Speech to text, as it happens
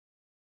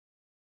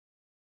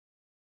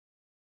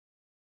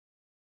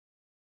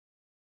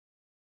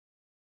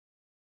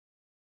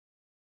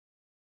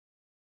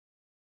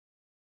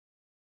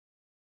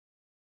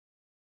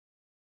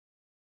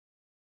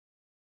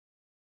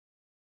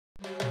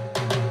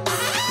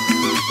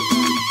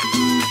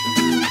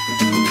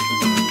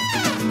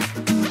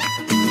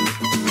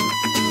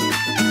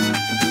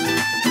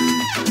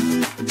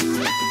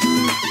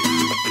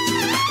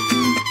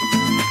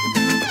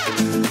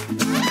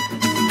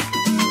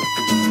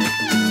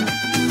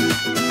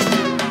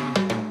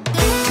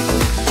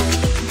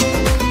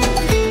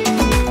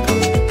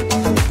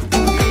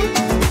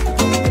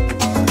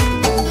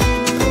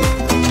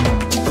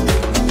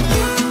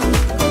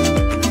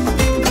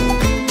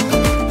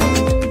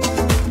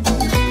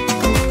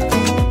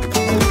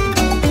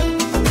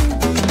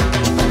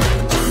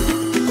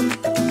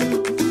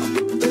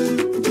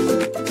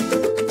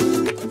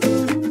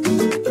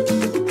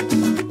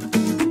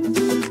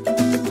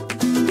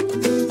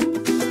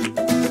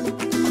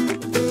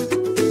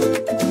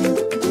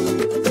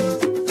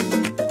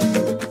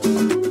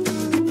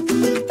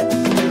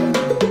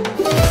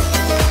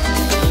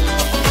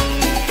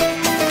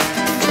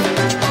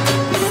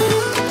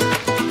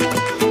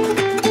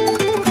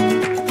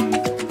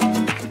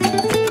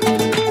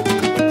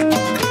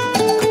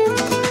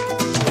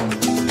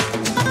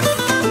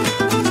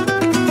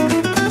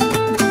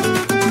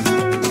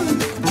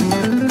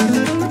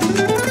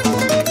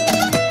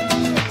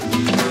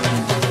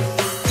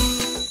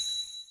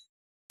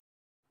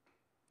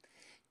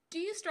Do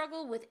you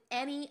struggle with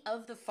any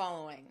of the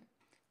following?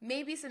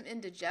 Maybe some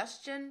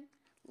indigestion,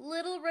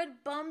 little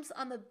red bumps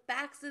on the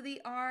backs of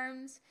the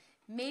arms,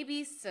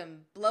 maybe some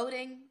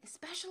bloating,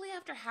 especially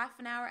after half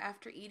an hour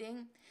after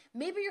eating.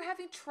 Maybe you're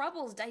having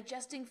troubles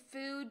digesting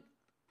food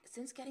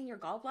since getting your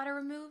gallbladder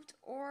removed,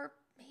 or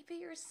maybe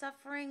you're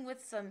suffering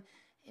with some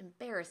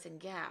embarrassing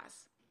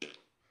gas.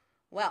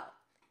 Well,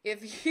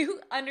 if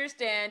you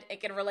understand and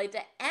can relate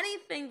to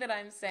anything that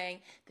I'm saying,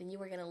 then you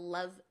are going to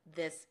love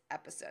this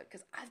episode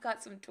because I've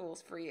got some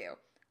tools for you.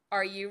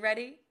 Are you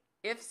ready?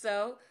 If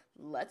so,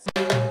 let's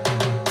go.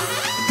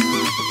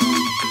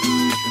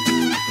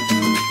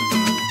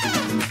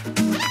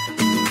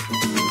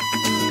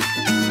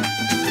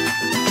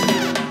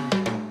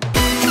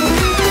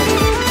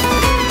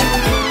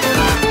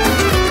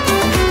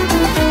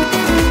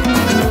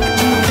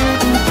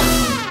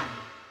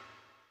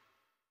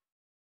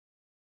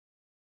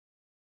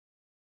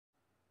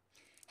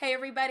 Hey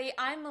everybody,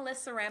 I'm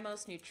Melissa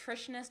Ramos,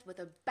 nutritionist with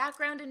a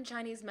background in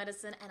Chinese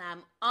medicine, and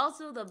I'm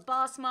also the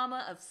boss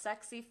mama of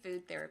sexy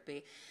food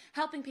therapy,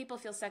 helping people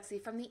feel sexy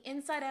from the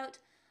inside out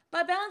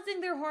by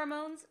balancing their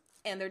hormones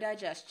and their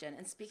digestion.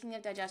 And speaking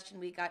of digestion,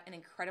 we got an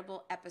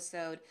incredible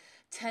episode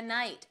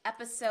tonight,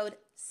 episode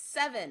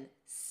 7.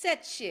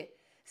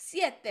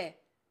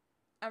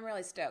 I'm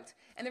really stoked.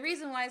 And the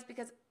reason why is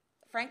because,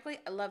 frankly,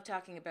 I love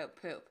talking about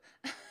poop.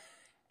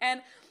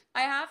 And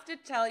I have to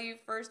tell you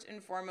first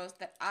and foremost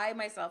that I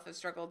myself have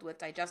struggled with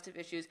digestive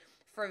issues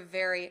for a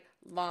very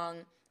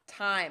long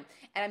time.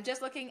 And I'm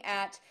just looking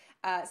at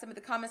some of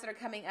the comments that are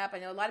coming up. I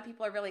know a lot of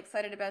people are really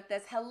excited about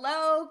this.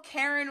 Hello,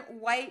 Karen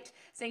White,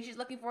 saying she's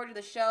looking forward to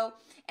the show.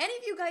 Any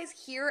of you guys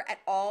here at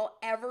all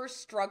ever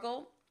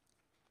struggle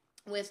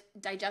with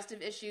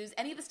digestive issues?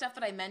 Any of the stuff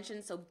that I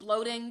mentioned, so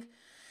bloating,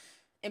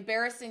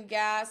 embarrassing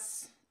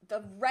gas,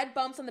 the red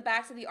bumps on the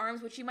backs of the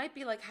arms, which you might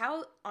be like,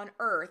 how on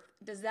earth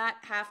does that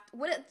have,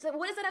 what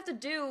does that have to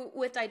do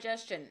with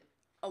digestion?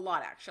 A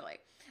lot, actually.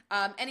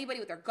 Anybody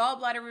with their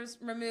gallbladder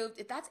removed,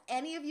 if that's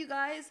any of you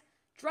guys,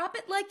 drop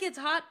it like it's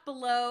hot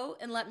below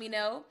and let me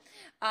know.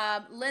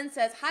 Lynn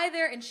says, hi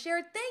there, and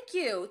shared, thank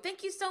you.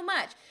 Thank you so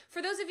much.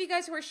 For those of you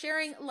guys who are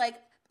sharing, like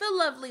the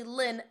lovely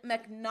Lynn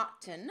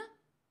McNaughton,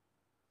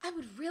 I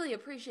would really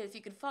appreciate if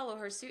you could follow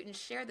her suit and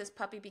share this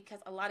puppy because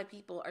a lot of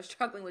people are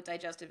struggling with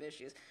digestive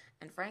issues.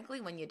 And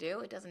frankly, when you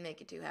do, it doesn't make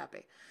you too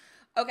happy.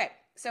 Okay,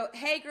 so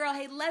hey girl,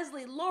 hey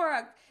Leslie,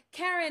 Laura,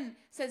 Karen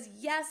says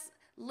yes,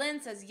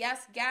 Lynn says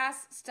yes,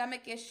 gas,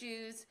 stomach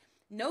issues,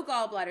 no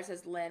gallbladder,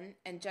 says Lynn,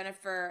 and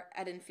Jennifer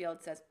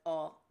Edenfield says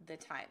all the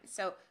time.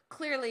 So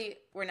clearly,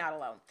 we're not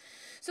alone.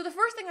 So the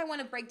first thing I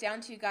want to break down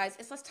to you guys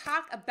is let's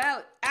talk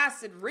about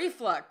acid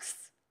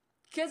reflux.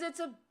 Because it's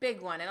a big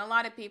one, and a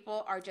lot of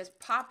people are just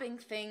popping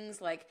things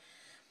like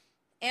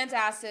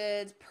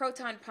antacids,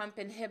 proton pump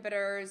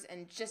inhibitors,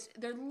 and just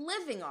they're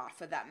living off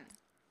of them.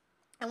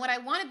 And what I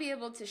want to be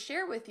able to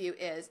share with you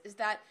is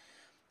that,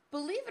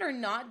 believe it or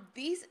not,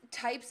 these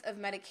types of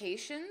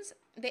medications,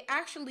 they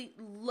actually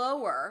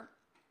lower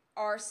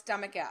our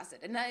stomach acid.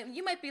 And now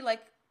you might be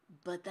like,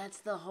 but that's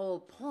the whole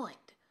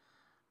point.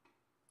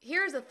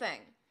 Here's the thing.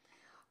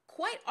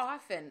 Quite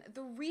often,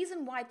 the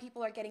reason why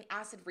people are getting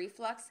acid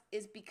reflux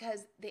is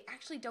because they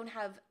actually don't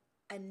have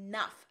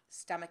enough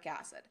stomach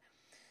acid.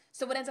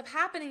 So what ends up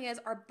happening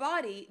is our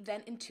body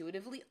then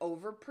intuitively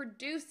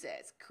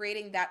overproduces,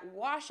 creating that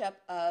wash up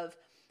of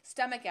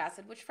stomach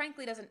acid, which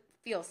frankly doesn't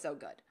feel so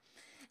good.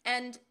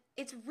 And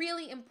it's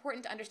really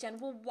important to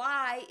understand, well,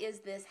 why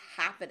is this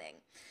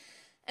happening?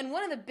 And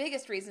one of the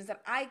biggest reasons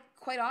that I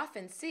quite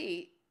often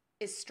see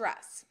is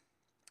stress.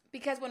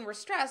 Because when we're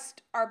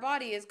stressed, our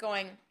body is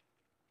going,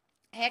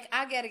 heck,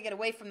 I got to get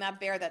away from that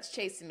bear that's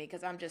chasing me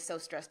because I'm just so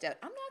stressed out.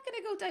 I'm not going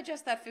to go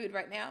digest that food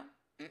right now.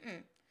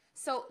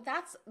 So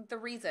that's the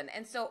reason.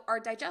 And so our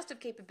digestive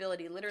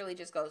capability literally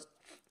just goes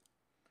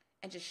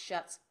and just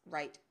shuts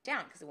right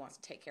down because it wants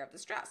to take care of the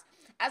stress.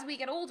 As we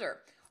get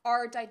older,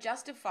 our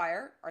digestive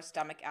fire, our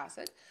stomach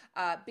acid,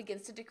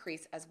 begins to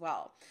decrease as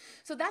well.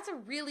 So that's a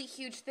really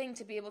huge thing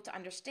to be able to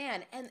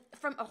understand. And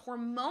from a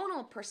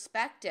hormonal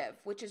perspective,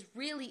 which is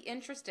really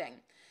interesting,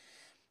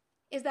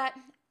 is that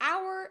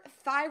our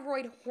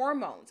thyroid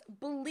hormones,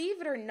 believe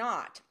it or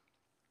not,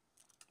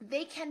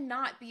 they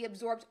cannot be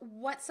absorbed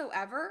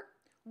whatsoever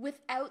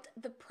without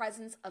the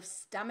presence of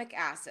stomach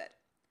acid.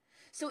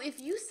 So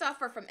if you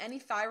suffer from any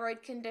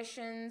thyroid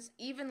conditions,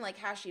 even like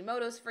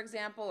Hashimoto's, for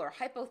example, or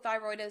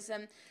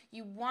hypothyroidism,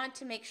 you want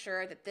to make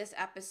sure that this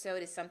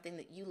episode is something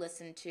that you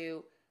listen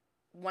to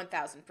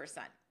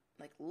 1000%.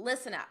 Like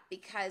listen up,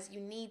 because you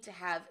need to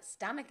have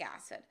stomach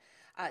acid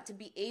to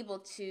be able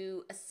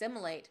to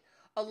assimilate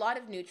a lot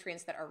of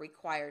nutrients that are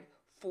required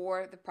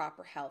for the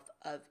proper health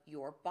of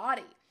your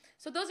body.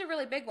 So those are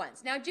really big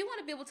ones. Now, I do want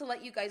to be able to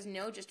let you guys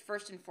know just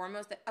first and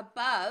foremost that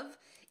above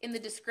in the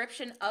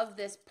description of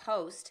this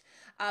post,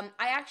 I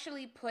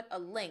actually put a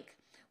link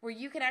where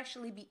you can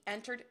actually be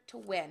entered to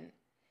win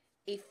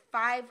a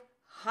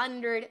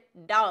 $500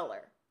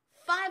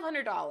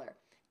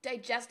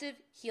 digestive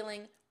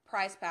healing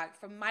prize pack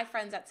from my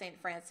friends at St.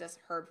 Francis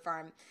Herb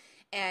Farm.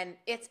 And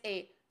it's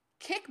a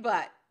kick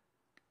butt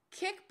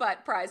kick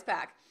butt prize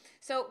pack.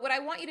 So what I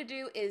want you to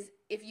do is,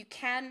 if you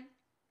can,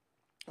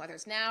 whether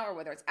it's now or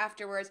whether it's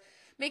afterwards,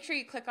 make sure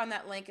you click on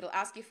that link. It'll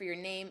ask you for your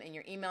name and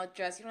your email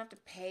address. You don't have to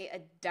pay a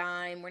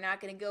dime. We're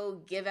not going to go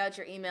give out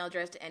your email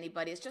address to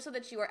anybody. It's just so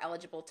that you are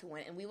eligible to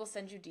win, and we will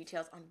send you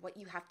details on what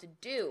you have to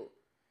do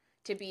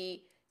to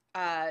be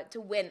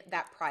to win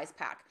that prize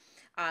pack.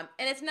 And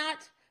it's not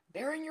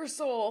bearing your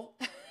soul,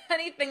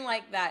 anything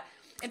like that.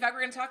 In fact,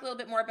 we're going to talk a little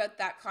bit more about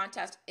that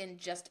contest in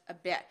just a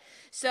bit.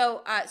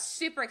 So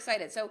super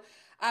excited. So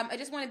I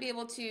just want to be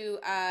able to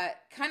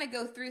kind of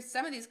go through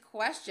some of these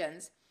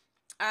questions.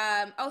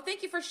 Oh,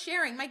 thank you for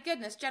sharing. My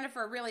goodness,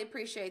 Jennifer, really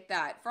appreciate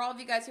that. For all of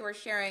you guys who are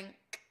sharing,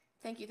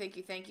 thank you, thank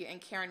you, thank you.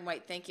 And Karen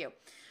White, thank you.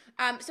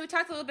 So we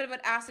talked a little bit about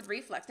acid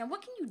reflux. Now,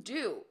 what can you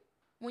do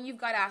when you've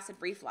got acid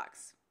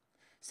reflux?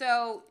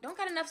 So don't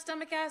got enough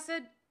stomach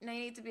acid? Now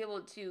you need to be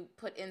able to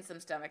put in some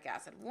stomach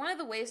acid. One of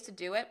the ways to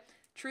do it,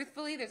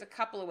 truthfully, there's a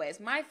couple of ways.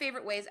 My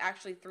favorite way is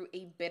actually through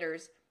a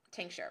bitters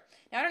tincture.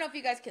 Now, I don't know if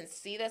you guys can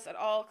see this at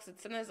all,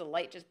 because sometimes the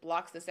light just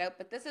blocks this out,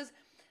 but this is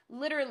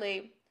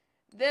literally,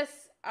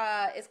 this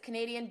is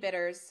Canadian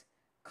bitters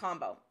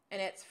combo,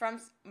 and it's from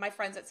my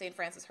friends at St.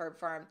 Francis Herb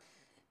Farm.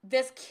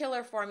 This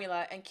killer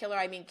formula, and killer,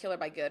 I mean killer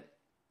by good,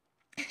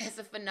 it's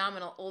a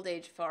phenomenal old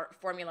age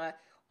formula.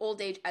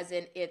 Old age as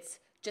in it's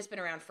just been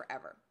around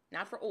forever.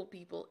 Not for old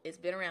people, it's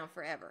been around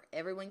forever.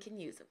 Everyone can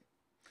use them,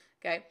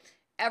 okay?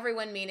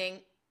 Everyone meaning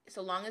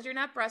so long as you're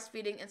not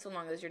breastfeeding and so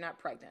long as you're not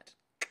pregnant.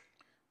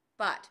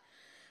 But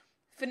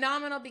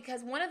phenomenal,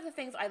 because one of the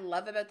things I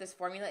love about this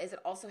formula is it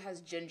also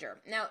has ginger.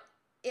 Now,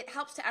 it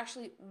helps to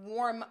actually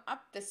warm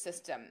up the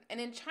system. And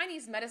in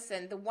Chinese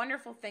medicine, the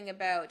wonderful thing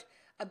about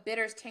a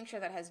bitters tincture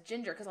that has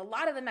ginger, because a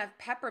lot of them have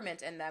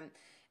peppermint in them,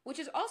 which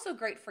is also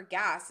great for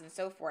gas and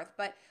so forth.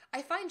 But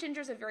I find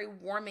ginger is a very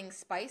warming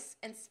spice,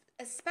 and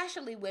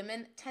especially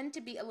women tend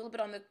to be a little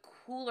bit on the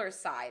cooler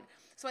side.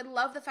 So I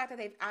love the fact that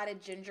they've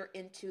added ginger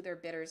into their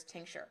bitters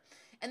tincture.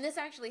 And this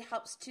actually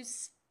helps to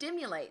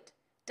stimulate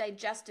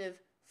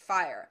digestive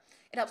fire.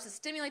 It helps to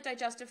stimulate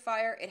digestive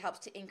fire. It helps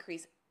to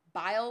increase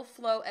bile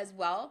flow as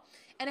well.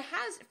 And it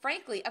has,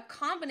 frankly, a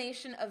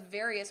combination of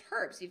various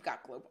herbs. You've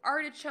got globe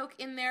artichoke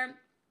in there,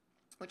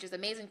 which is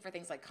amazing for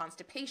things like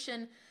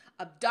constipation,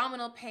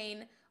 abdominal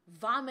pain,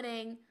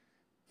 vomiting,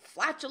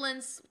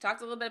 flatulence. We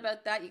talked a little bit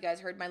about that. You guys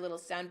heard my little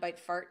soundbite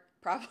fart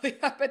probably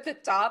up at the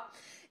top.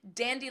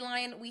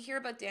 Dandelion, we hear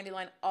about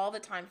dandelion all the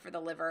time for the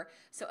liver.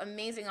 So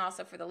amazing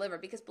also for the liver,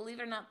 because believe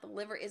it or not, the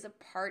liver is a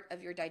part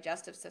of your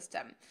digestive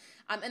system.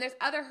 And there's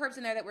other herbs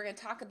in there that we're going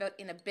to talk about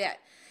in a bit.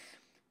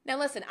 Now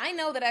listen, I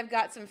know that I've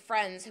got some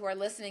friends who are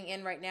listening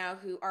in right now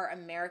who are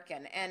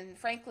American. And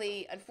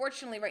frankly,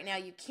 unfortunately right now,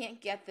 you can't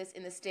get this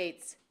in the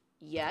States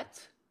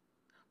yet.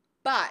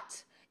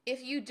 But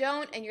if you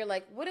don't, and you're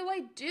like, what do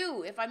I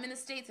do if I'm in the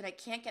States and I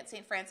can't get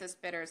St. Francis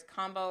Bitters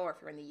combo, or if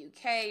you're in the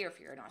UK, or if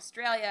you're in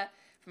Australia,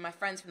 from my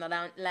friends from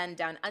the land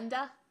down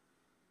under,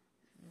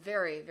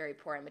 very, very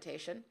poor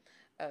imitation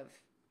of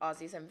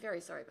Aussies. I'm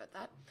very sorry about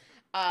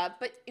that.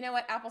 But you know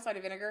what? Apple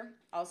cider vinegar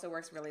also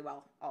works really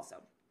well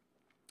also.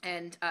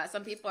 And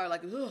some people are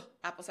like, ugh,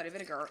 apple cider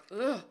vinegar,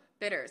 ugh,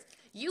 bitters.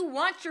 You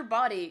want your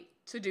body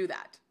to do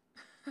that.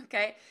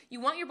 Okay,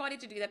 you want your body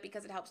to do that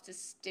because it helps to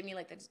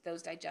stimulate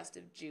those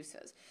digestive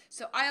juices.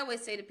 So I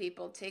always say to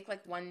people, take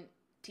like 1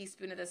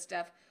 teaspoon of this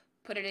stuff,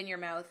 put it in your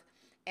mouth,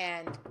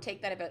 and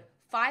take that about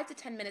 5 to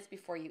 10 minutes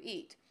before you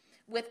eat.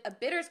 With a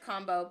bitters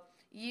combo,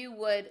 you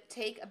would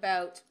take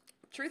about,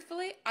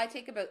 truthfully, I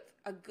take about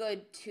a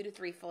good 2 to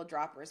 3 full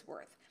droppers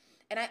worth.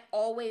 And I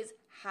always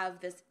have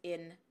this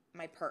in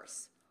my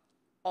purse,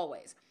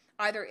 always.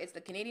 Either it's the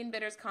Canadian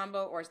bitters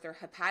combo or it's their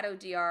Hepato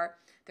DR.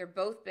 They're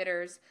both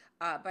bitters,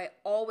 but I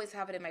always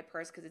have it in my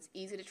purse because it's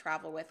easy to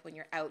travel with when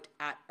you're out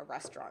at a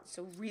restaurant.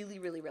 So really,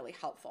 really, really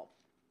helpful.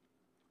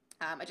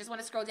 I just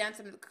want to scroll down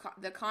some of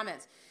the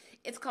comments.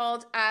 It's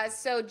called,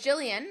 so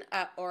Jillian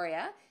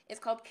Aurea, it's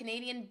called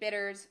Canadian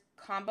Bitters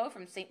Combo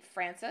from St.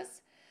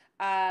 Francis.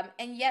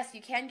 And yes,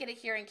 you can get it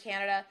here in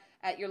Canada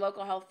at your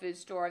local health food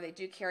store. They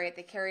do carry it.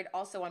 They carry it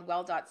also on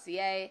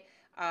well.ca.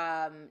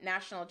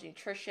 National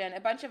Nutrition, a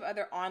bunch of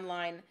other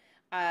online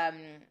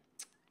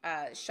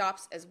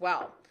shops as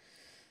well.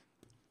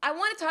 I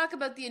want to talk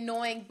about the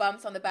annoying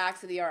bumps on the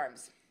backs of the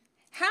arms.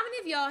 How many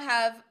of y'all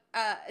have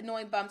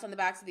annoying bumps on the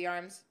backs of the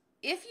arms?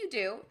 If you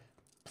do,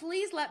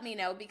 please let me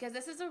know, because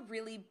this is a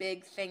really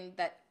big thing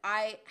that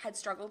I had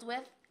struggled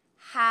with,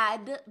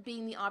 had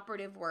being the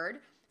operative word,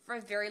 for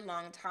a very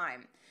long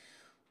time.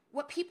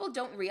 What people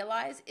don't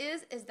realize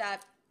is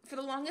that for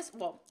the longest,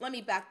 well, let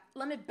me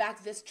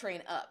back this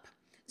train up.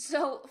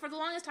 So for the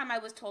longest time I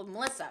was told,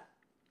 Melissa,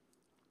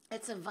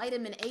 it's a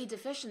vitamin A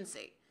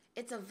deficiency.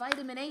 It's a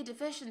vitamin A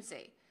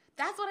deficiency.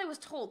 That's what I was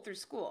told through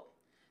school.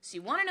 So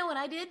you want to know what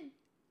I did?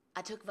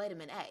 I took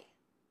vitamin A.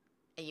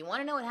 And you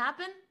want to know what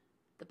happened?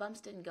 The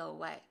bumps didn't go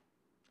away.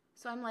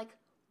 So I'm like,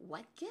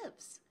 what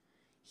gives?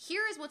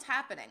 Here is what's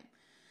happening.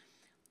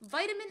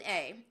 Vitamin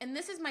A, and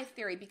this is my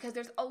theory because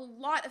there's a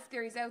lot of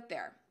theories out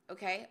there,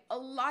 okay? A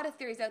lot of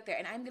theories out there,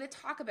 and I'm going to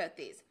talk about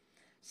these.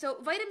 So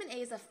vitamin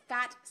A is a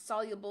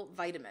fat-soluble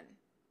vitamin,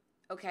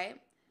 okay?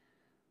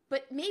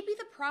 But maybe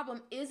the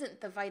problem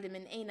isn't the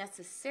vitamin A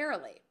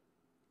necessarily.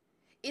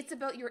 It's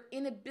about your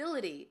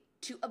inability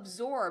to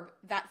absorb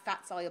that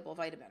fat-soluble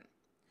vitamin.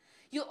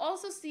 You'll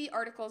also see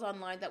articles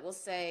online that will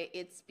say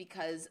it's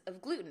because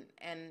of gluten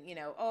and,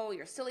 oh,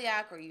 you're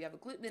celiac or you have a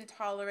gluten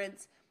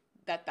intolerance,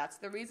 that's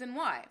the reason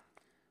why.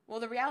 Well,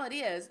 the reality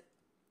is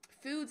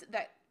foods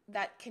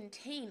that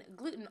contain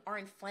gluten are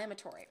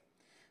inflammatory.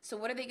 So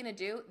what are they going to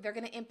do? They're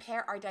going to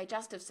impair our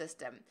digestive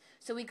system.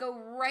 So we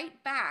go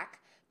right back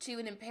to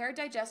an impaired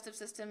digestive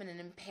system and an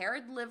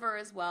impaired liver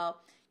as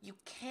well. You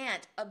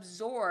can't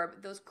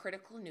absorb those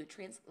critical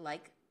nutrients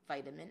like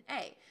vitamin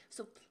A.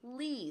 So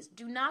please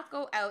do not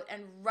go out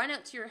and run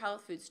out to your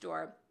health food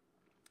store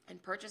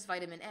and purchase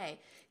vitamin A,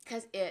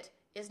 because it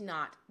is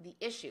not the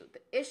issue.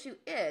 The issue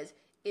is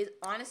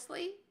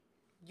honestly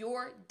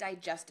your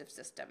digestive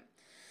system.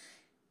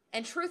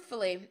 And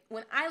truthfully,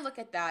 when I look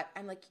at that,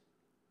 I'm like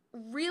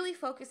really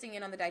focusing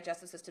in on the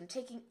digestive system,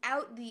 taking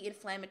out the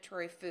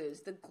inflammatory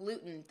foods, the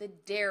gluten, the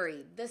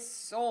dairy, the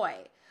soy,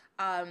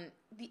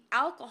 the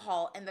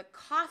alcohol, and the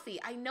coffee.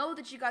 I know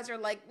that you guys are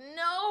like,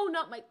 no,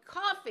 not my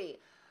coffee.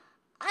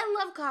 I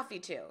love coffee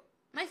too.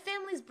 My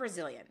family's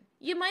Brazilian.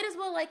 You might as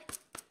well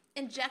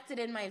inject it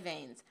in my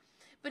veins.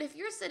 But if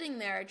you're sitting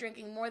there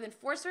drinking more than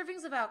 4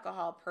 servings of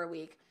alcohol per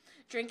week,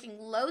 drinking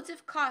loads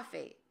of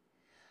coffee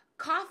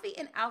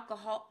and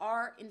alcohol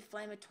are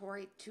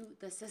inflammatory to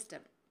the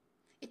system.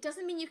 It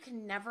doesn't mean you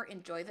can never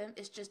enjoy them.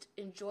 It's just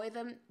enjoy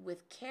them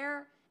with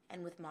care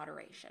and with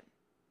moderation.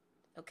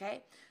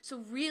 Okay?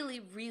 So really,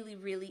 really,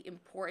 really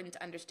important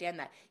to understand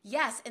that.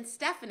 Yes, and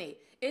Stephanie,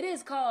 it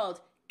is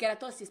called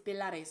keratosis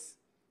pilaris.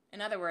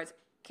 In other words,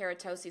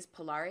 keratosis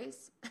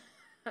pilaris.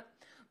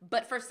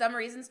 But for some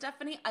reason,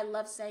 Stephanie, I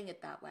love saying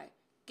it that way.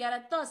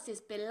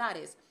 Keratosis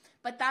pilaris.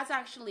 But that's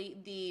actually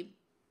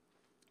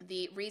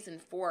the reason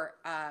for,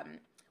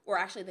 or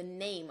actually the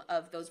name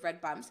of those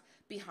red bumps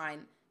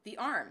behind the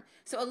arm.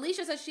 So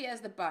Alicia says she has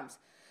the bumps.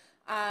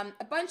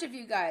 A bunch of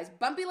you guys,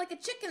 bumpy like a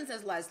chicken,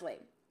 says Leslie.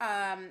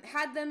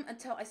 Had them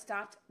until I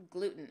stopped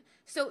gluten.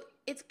 So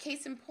it's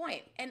case in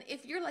point. And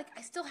if you're like,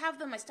 I still have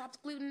them, I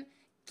stopped gluten,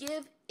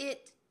 give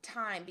it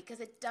time,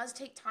 because it does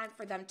take time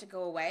for them to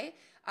go away.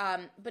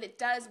 But it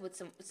does with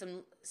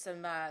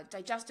some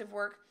digestive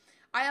work.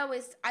 I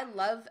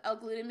love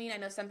L-glutamine. I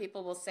know some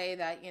people will say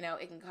that,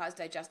 it can cause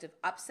digestive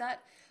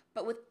upset,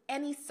 but with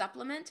any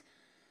supplement,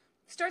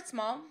 start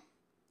small,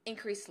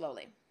 increase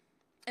slowly.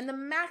 And the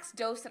max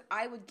dose that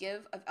I would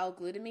give of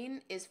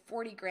L-glutamine is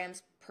 40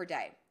 grams per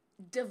day,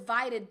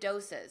 divided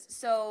doses.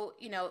 So,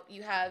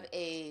 you have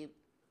a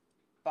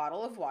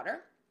bottle of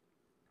water.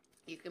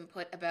 You can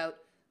put about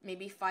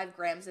maybe 5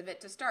 grams of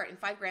it to start. And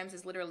 5 grams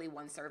is literally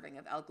 1 serving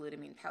of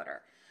L-glutamine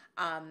powder.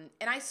 And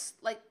I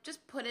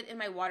just put it in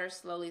my water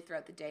slowly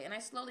throughout the day, and I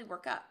slowly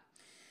work up.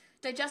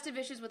 Digestive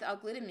issues with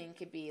L-glutamine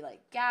could be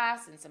like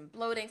gas and some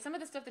bloating, some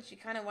of the stuff that you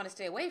kind of want to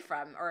stay away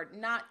from or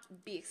not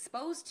be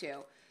exposed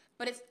to,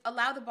 but it's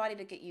allow the body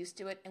to get used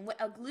to it. And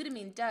what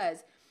L-glutamine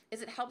does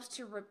is it helps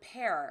to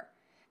repair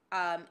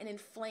an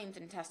inflamed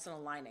intestinal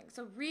lining.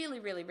 So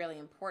really, really, really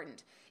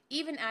important.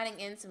 Even adding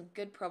in some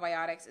good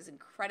probiotics is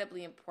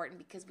incredibly important,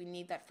 because we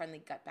need that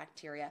friendly gut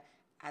bacteria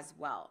as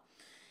well.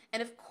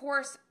 And of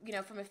course,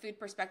 from a food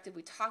perspective,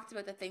 we talked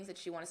about the things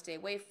that you want to stay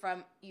away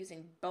from.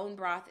 Using bone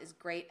broth is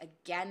great.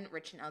 Again,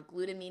 rich in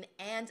L-glutamine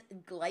and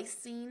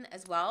glycine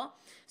as well.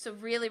 So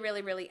really,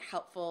 really, really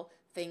helpful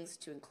things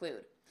to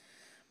include.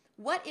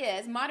 What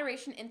is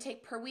moderation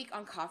intake per week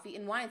on coffee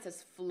and wine,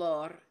 says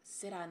Flor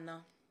Serrano.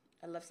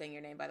 I love saying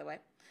your name, by the way.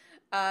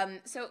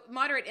 So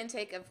moderate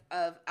intake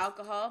of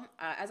alcohol,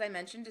 as I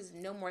mentioned, is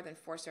no more than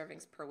 4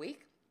 servings per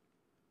week.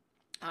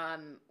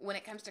 When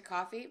it comes to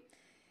coffee,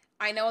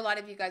 I know a lot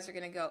of you guys are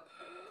going to go,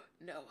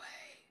 no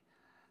way.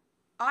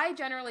 I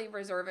generally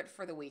reserve it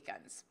for the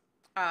weekends.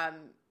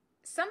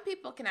 Some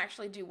people can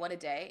actually do 1 a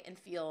day and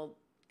feel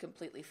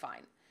completely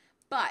fine.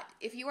 But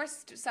if you are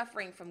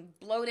suffering from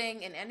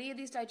bloating and any of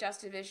these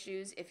digestive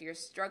issues, if you're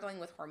struggling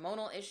with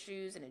hormonal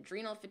issues and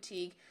adrenal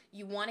fatigue,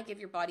 you want to give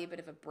your body a bit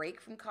of a break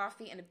from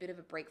coffee and a bit of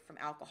a break from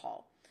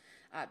alcohol.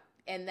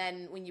 And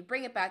then when you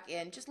bring it back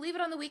in, just leave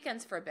it on the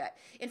weekends for a bit.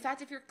 In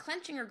fact, if you're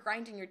clenching or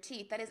grinding your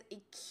teeth, that is a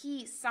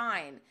key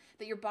sign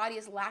that your body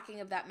is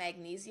lacking of that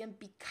magnesium,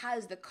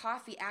 because the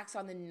coffee acts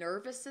on the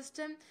nervous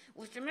system,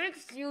 which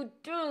makes you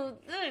do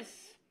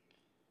this.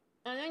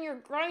 And then you're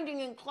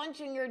grinding and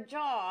clenching your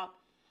jaw.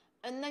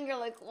 And then you're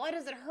like, why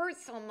does it hurt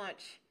so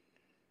much?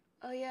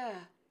 Oh yeah,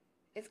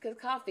 it's because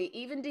coffee,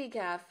 even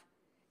decaf,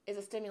 is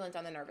a stimulant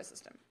on the nervous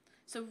system.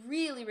 So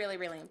really, really,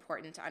 really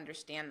important to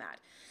understand that.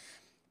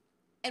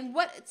 And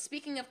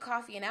speaking of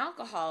coffee and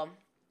alcohol,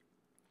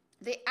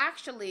 they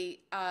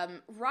actually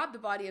rob the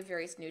body of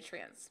various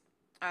nutrients,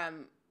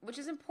 which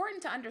is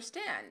important to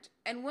understand.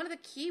 And one of the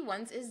key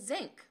ones is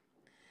zinc.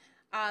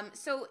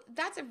 So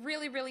that's a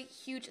really, really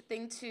huge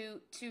thing to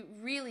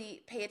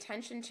really pay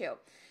attention to.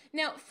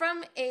 Now,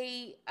 from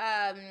a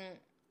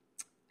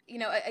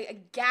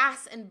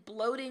gas and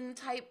bloating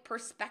type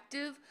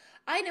perspective,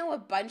 I know a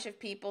bunch of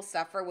people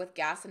suffer with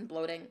gas and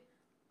bloating,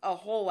 a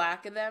whole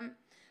whack of them.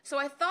 So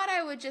I thought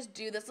I would just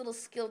do this little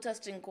skill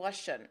testing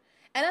question.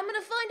 And I'm going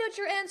to find out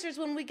your answers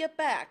when we get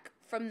back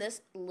from this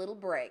little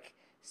break.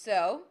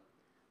 So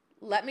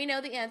let me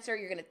know the answer.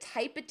 You're going to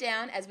type it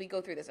down as we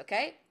go through this,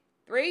 okay?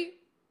 3,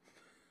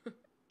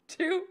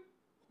 2,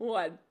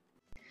 1.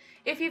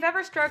 If you've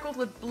ever struggled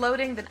with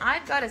bloating, then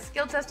I've got a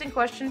skill testing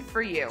question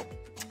for you.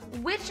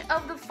 Which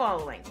of the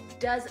following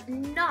does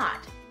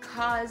not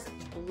cause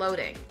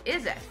bloating?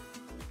 Is it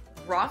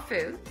raw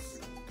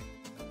foods,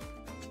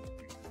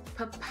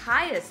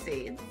 papaya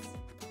seeds,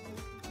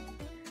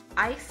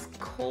 ice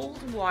cold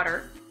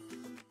water,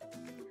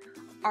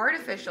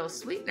 artificial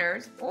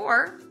sweeteners,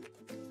 or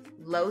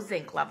low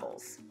zinc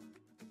levels?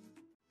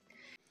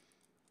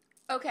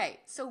 Okay,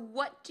 so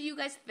what do you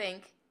guys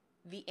think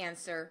the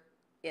answer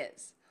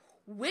is?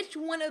 Which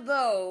one of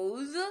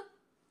those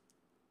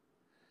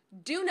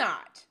do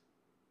not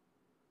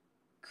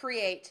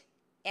create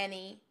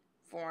any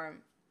form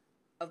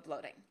of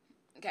bloating?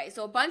 Okay,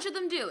 so a bunch of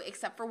them do,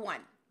 except for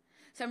one.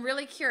 So I'm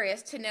really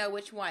curious to know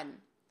which one.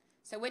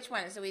 So which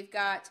one? So we've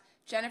got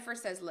Jennifer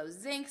says low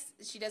zincs.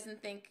 She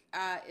doesn't think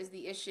is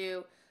the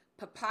issue.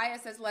 Papaya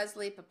says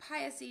Leslie.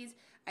 Papaya seeds.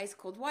 Ice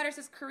cold water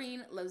says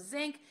Corrine. Low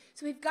zinc.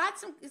 So we've got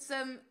some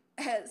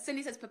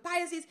Cindy says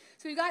papaya seeds.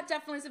 So we've got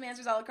definitely some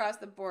answers all across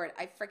the board.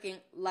 I freaking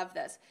love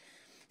this.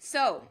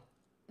 So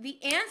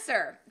the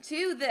answer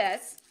to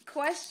this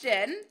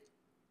question,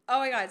 oh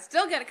my God,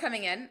 still get it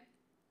coming in.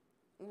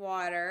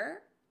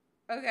 Water.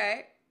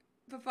 Okay.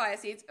 Papaya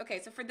seeds.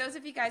 Okay, so for those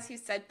of you guys who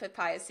said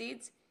papaya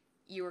seeds,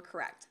 you were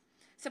correct.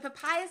 So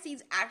papaya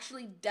seeds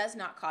actually does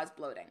not cause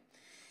bloating.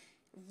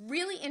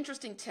 Really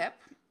interesting tip.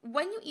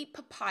 When you eat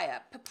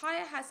papaya,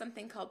 papaya has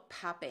something called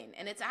papain,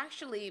 and it's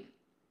actually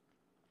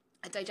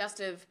a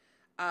digestive,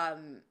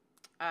 it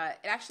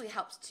actually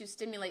helps to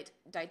stimulate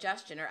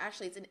digestion, or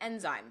actually it's an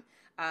enzyme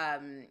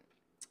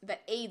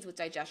that aids with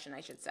digestion, I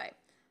should say.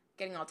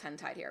 Getting all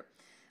tongue-tied here.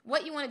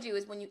 What you want to do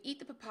is when you eat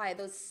the papaya,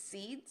 those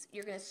seeds,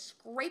 you're going to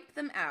scrape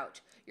them out.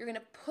 You're going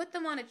to put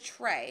them on a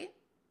tray,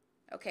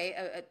 okay,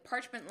 a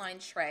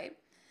parchment-lined tray.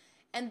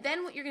 And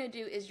then what you're going to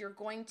do is you're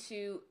going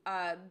to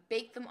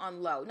bake them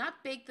on low.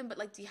 Not bake them, but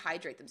like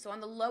dehydrate them. So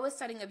on the lowest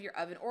setting of your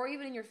oven, or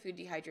even in your food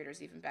dehydrator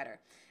is even better.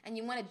 And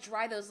you want to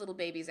dry those little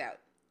babies out.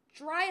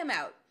 Dry them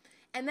out.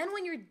 And then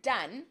when you're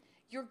done,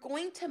 you're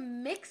going to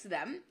mix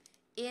them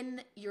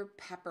in your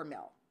pepper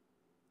mill.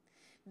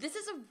 This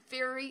is a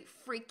very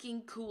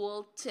freaking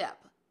cool tip,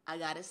 I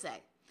gotta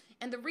say.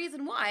 And the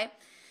reason why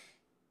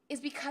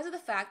is because of the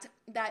fact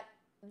that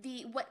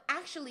what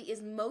actually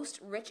is most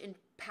rich in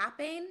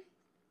papain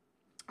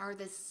are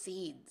the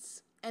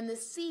seeds. And the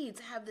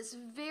seeds have this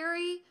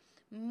very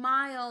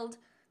mild,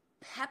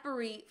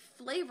 peppery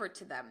flavor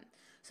to them.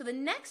 So the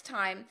next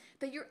time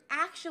that you're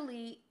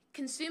actually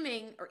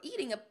consuming or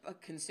eating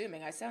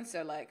consuming, I sound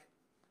so like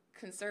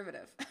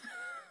conservative.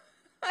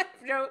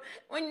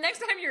 When next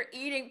time you're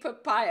eating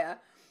papaya,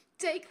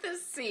 take the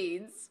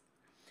seeds,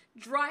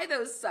 dry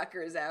those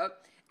suckers out,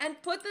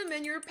 and put them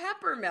in your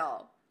pepper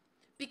mill.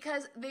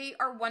 Because they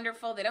are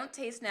wonderful. They don't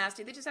taste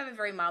nasty. They just have a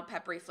very mild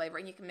peppery flavor,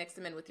 and you can mix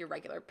them in with your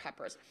regular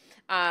peppers.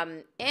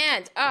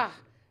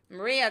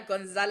 Maria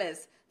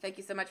Gonzalez, thank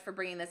you so much for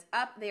bringing this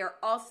up. They are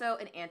also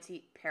an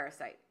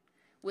anti-parasite,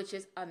 which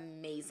is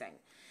amazing.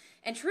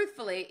 And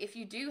truthfully, if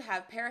you do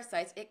have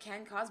parasites, it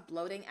can cause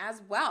bloating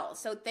as well.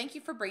 So thank you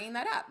for bringing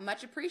that up.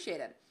 Much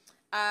appreciated.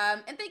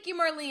 And thank you,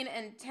 Marlene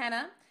and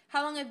Tana.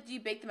 How long do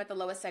you bake them at the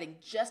lowest setting?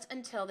 Just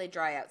until they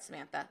dry out,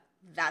 Samantha.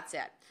 That's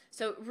it.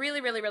 So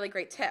really, really, really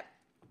great tip.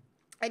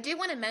 I do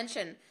want to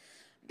mention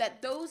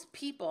that those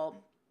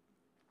people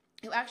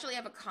who actually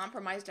have a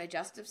compromised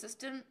digestive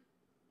system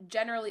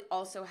generally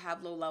also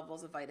have low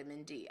levels of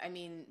vitamin D. I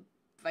mean,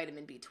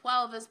 vitamin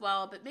B12 as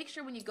well, but make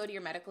sure when you go to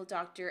your medical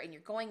doctor and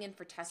you're going in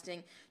for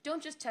testing,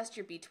 don't just test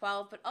your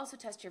B12, but also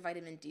test your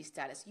vitamin D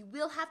status. You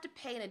will have to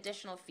pay an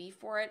additional fee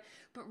for it,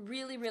 but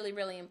really, really,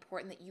 really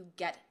important that you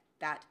get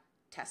that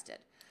tested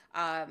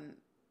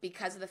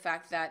because of the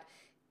fact that,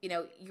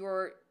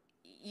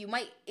 you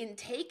might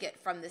intake it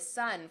from the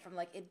sun, from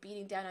like it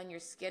beating down on your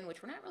skin,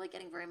 which we're not really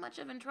getting very much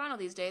of in Toronto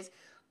these days.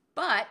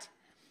 But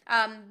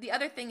the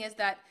other thing is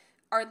that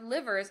our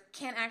livers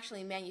can't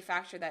actually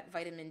manufacture that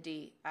vitamin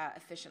D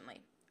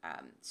efficiently.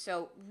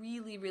 So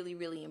really, really,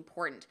 really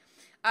important.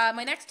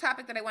 My next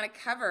topic that I want to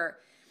cover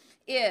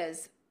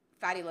is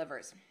fatty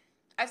livers.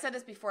 I've said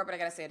this before, but I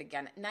got to say it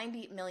again.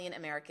 90 million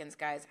Americans,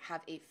 guys,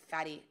 have a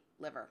fatty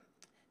liver.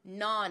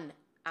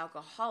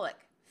 Non-alcoholic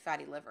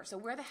fatty liver. So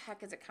where the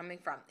heck is it coming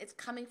from? It's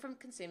coming from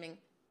consuming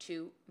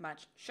too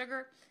much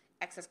sugar,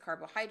 excess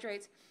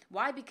carbohydrates.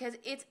 Why? Because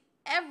it's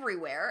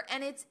everywhere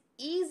and it's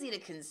easy to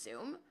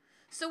consume.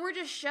 So we're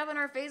just shoving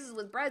our faces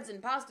with breads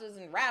and pastas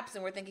and wraps,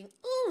 and we're thinking,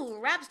 ooh,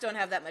 wraps don't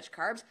have that much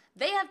carbs.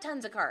 They have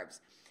tons of carbs.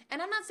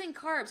 And I'm not saying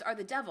carbs are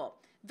the devil.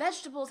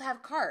 Vegetables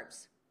have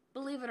carbs,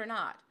 believe it or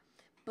not.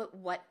 But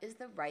what is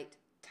the right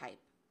type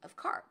of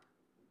carb?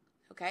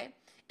 Okay?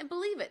 And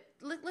believe it.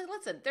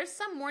 Listen, there's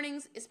some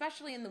mornings,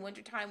 especially in the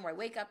wintertime, where I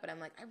wake up and I'm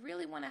like, I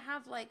really want to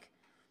have like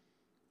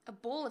a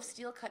bowl of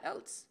steel cut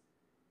oats.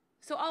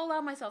 So I'll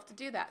allow myself to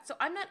do that. So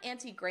I'm not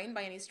anti-grain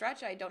by any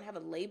stretch. I don't have a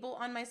label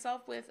on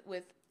myself with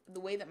the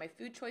way that my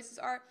food choices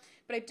are,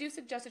 but I do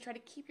suggest to try to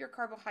keep your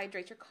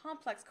carbohydrates, your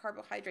complex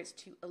carbohydrates,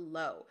 to a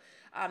low.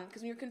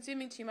 Because when you're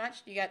consuming too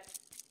much, you get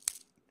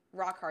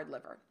rock hard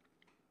liver.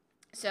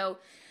 So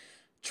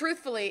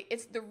truthfully,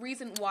 it's the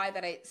reason why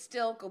that I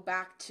still go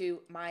back to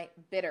my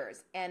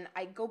bitters. And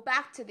I go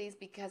back to these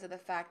because of the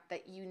fact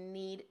that you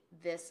need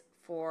this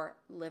for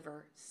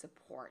liver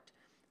support.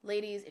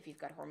 Ladies, if you've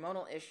got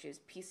hormonal issues,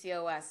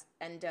 PCOS,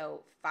 endo,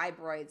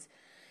 fibroids,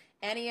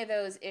 any of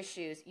those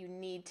issues, you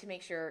need to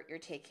make sure you're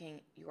taking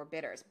your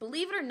bitters.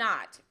 Believe it or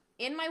not,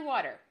 in my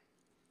water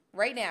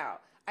right now,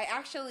 I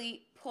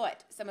actually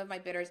put some of my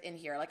bitters in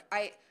here. Like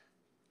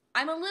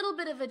I'm a little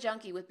bit of a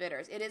junkie with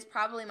bitters. It is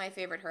probably my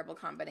favorite herbal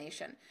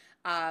combination.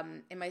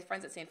 And my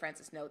friends at St.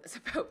 Francis know this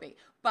about me.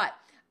 But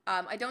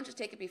I don't just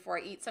take it before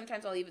I eat.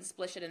 Sometimes I'll even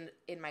splish it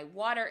in my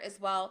water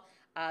as well,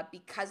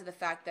 because of the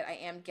fact that I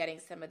am getting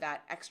some of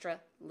that extra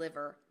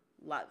liver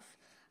love.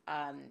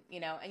 And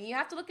you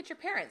have to look at your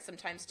parents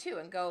sometimes too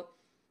and go,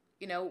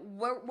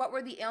 what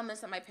were the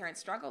ailments that my parents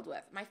struggled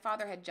with? My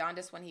father had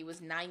jaundice when he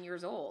was 9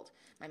 years old.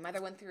 My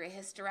mother went through a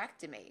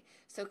hysterectomy.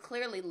 So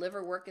clearly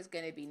liver work is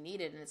going to be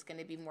needed, and it's going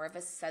to be more of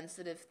a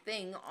sensitive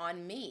thing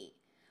on me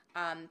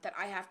that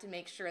I have to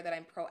make sure that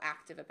I'm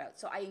proactive about.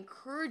 So I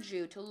encourage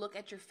you to look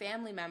at your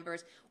family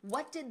members.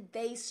 What did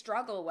they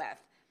struggle with?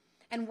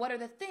 And what are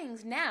the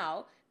things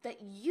now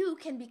that you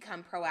can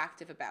become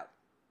proactive about?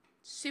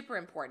 Super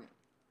important.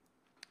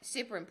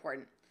 Super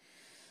important.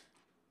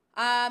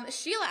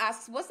 Sheila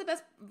asks, what's the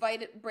best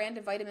brand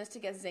of vitamins to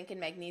get zinc and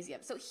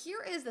magnesium? So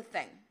here is the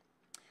thing.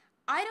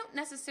 I don't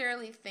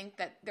necessarily think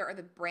that there are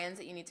the brands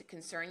that you need to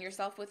concern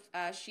yourself with,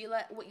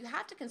 Sheila. What you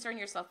have to concern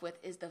yourself with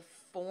is the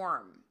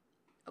form,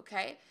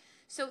 okay?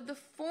 So the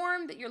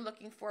form that you're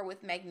looking for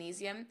with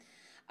magnesium,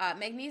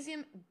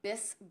 magnesium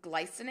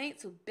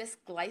bisglycinate. So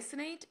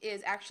bisglycinate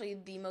is actually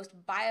the most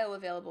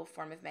bioavailable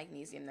form of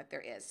magnesium that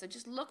there is. So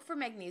just look for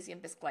magnesium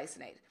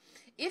bisglycinate.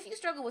 If you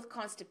struggle with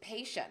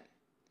constipation,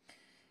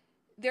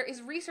 there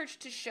is research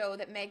to show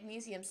that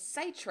magnesium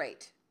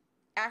citrate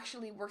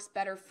actually works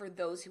better for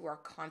those who are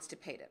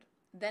constipated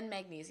than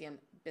magnesium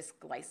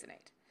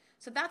bisglycinate.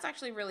 So that's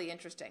actually really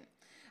interesting.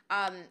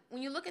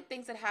 When you look at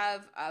things that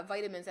have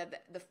vitamins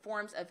that the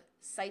forms of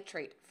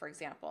citrate, for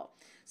example.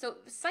 So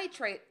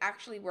citrate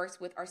actually works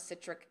with our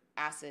citric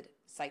acid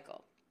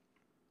cycle,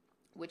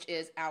 which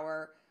is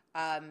our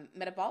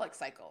metabolic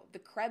cycle, the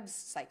Krebs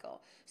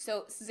cycle.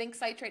 So zinc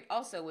citrate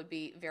also would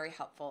be very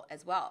helpful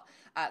as well.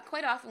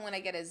 Quite often when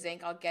I get a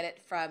zinc, I'll get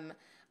it from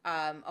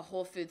a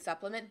whole food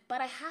supplement, but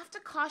I have to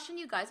caution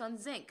you guys on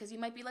zinc because you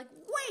might be like,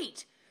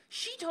 wait,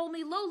 she told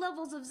me low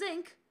levels of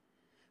zinc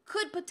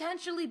could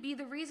potentially be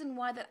the reason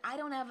why that I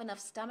don't have enough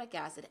stomach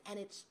acid, and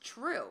it's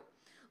true.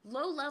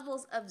 Low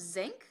levels of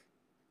zinc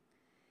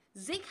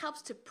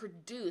helps to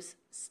produce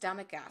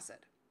stomach acid.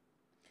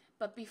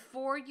 But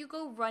before you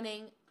go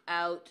running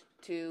out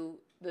to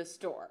the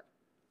store,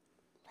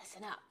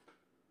 listen up.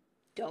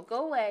 Don't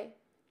go away.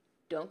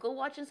 Don't go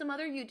watching some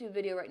other YouTube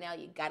video right now.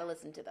 You gotta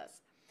listen to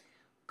this.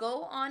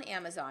 Go on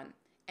Amazon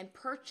and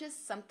purchase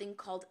something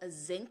called a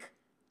zinc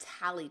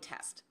tally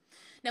test.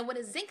 Now, what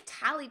a zinc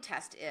tally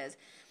test is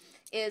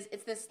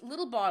it's this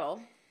little bottle,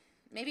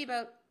 maybe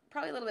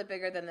probably a little bit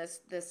bigger than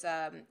this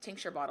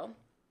tincture bottle,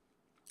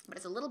 but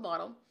it's a little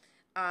bottle,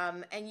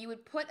 and you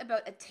would put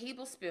about a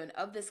tablespoon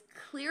of this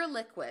clear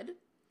liquid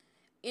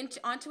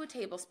onto a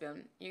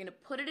tablespoon. You're going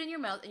to put it in your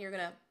mouth, and you're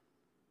going to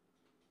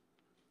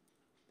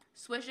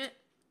swish it.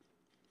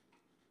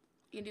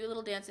 You can do a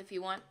little dance if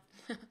you want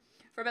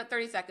for about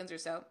 30 seconds or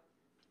so,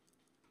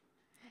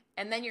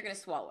 and then you're going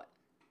to swallow it.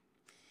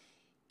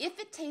 If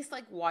it tastes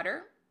like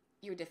water,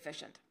 you're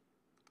deficient.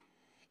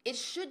 It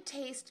should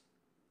taste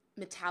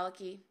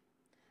metallic-y.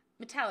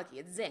 Metallic-y,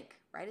 it's zinc,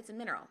 right? It's a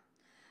mineral.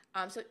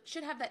 So it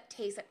should have that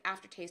taste, that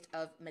aftertaste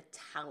of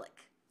metallic.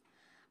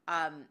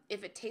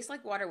 If it tastes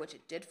like water, which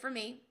it did for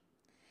me,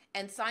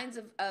 and signs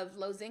of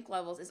low zinc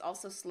levels is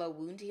also slow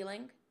wound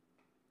healing.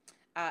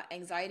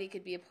 Anxiety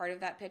could be a part of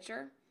that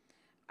picture.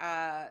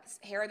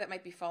 Hair that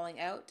might be falling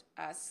out.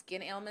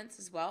 Skin ailments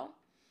as well.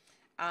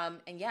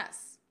 And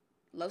yes,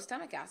 low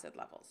stomach acid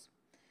levels.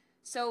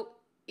 So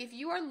if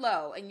you are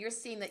low and you're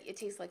seeing that it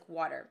tastes like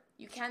water,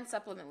 you can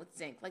supplement with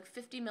zinc. Like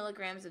 50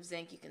 milligrams of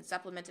zinc, you can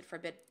supplement it for a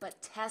bit,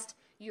 but test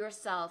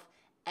yourself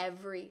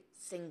every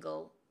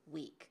single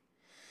week.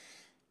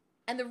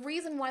 And the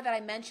reason why that I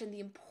mentioned the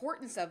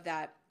importance of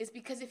that is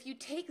because if you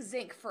take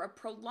zinc for a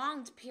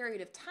prolonged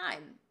period of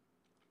time,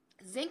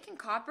 zinc and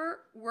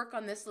copper work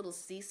on this little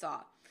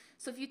seesaw.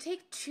 So if you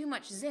take too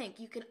much zinc,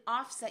 you can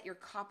offset your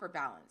copper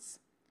balance.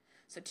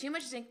 So too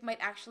much zinc might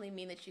actually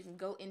mean that you can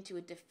go into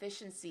a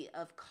deficiency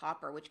of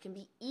copper, which can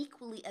be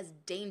equally as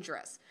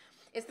dangerous.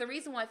 It's the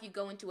reason why if you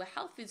go into a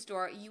health food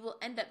store, you will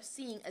end up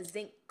seeing a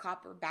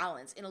zinc-copper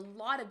balance in a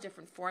lot of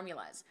different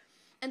formulas.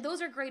 And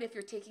those are great if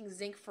you're taking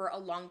zinc for a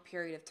long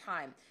period of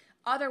time.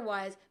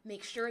 Otherwise,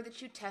 make sure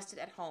that you test it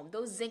at home.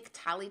 Those zinc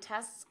tally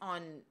tests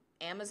on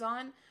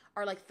Amazon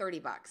are like 30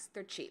 bucks.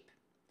 They're cheap.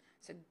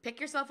 So pick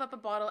yourself up a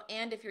bottle,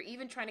 and if you're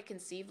even trying to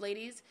conceive,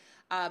 ladies,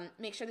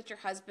 make sure that your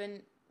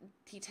husband,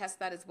 he tests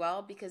that as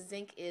well, because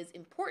zinc is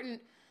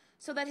important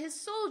so that his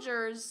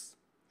soldiers,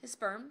 his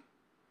sperm,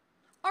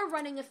 are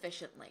running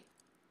efficiently.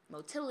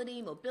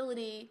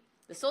 Mobility.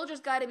 The soldiers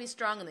got to be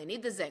strong, and they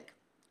need the zinc.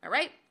 All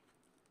right?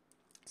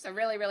 So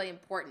really, really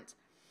important.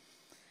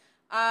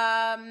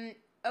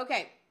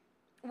 Okay.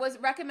 Was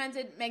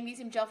recommended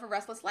magnesium gel for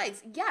restless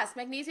legs? Yes,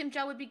 magnesium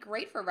gel would be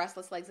great for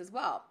restless legs as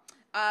well.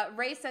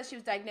 Ray says she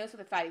was diagnosed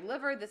with a fatty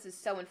liver. This is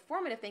so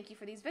informative. Thank you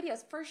for these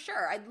videos. For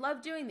sure. I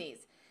love doing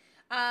these.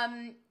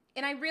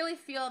 And I really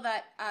feel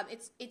that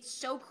it's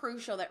so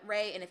crucial that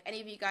Ray, and if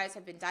any of you guys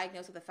have been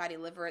diagnosed with a fatty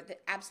liver, the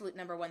absolute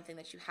number one thing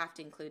that you have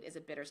to include is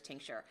a bitters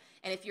tincture.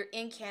 And if you're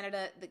in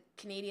Canada, the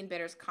Canadian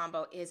bitters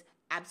combo is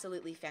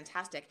absolutely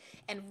fantastic.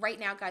 And right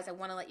now, guys, I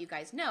want to let you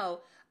guys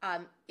know,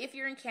 if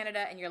you're in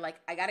Canada and you're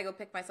like, I got to go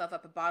pick myself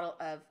up a bottle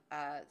of,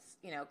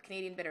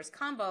 Canadian bitters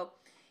combo,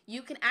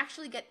 you can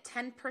actually get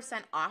 10%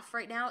 off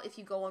right now if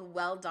you go on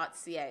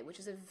well.ca, which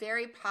is a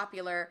very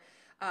popular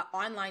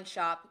online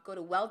shop. Go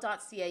to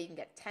well.ca. You can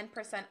get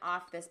 10%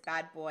 off this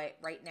bad boy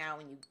right now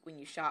when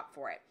you shop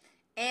for it.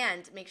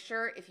 And make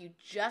sure, if you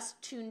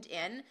just tuned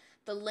in,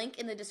 the link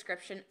in the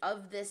description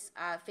of this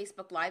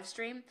Facebook live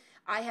stream,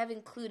 I have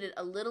included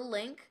a little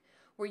link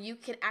where you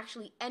can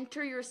actually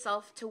enter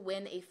yourself to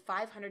win a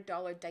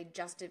 $500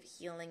 digestive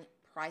healing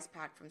prize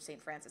pack from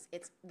St. Francis.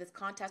 This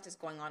contest is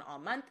going on all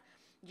month.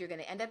 You're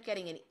going to end up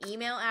getting an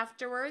email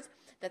afterwards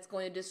that's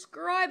going to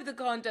describe the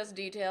contest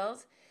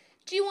details.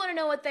 Do you want to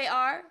know what they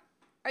are?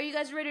 Are you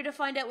guys ready to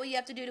find out what you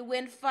have to do to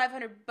win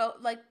 500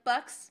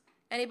 bucks?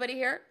 Anybody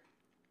here?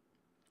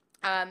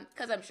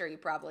 Because I'm sure you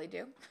probably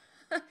do.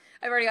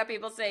 I've already got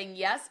people saying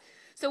yes.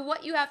 So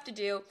what you have to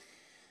do,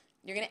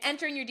 you're going to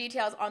enter in your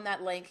details on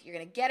that link. You're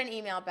going to get an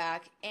email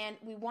back, and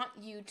we want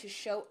you to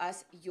show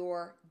us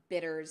your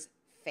bitters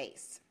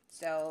face.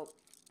 So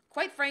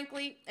quite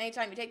frankly,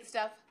 anytime you take the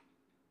stuff,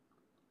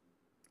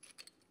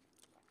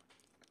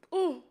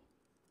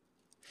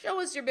 show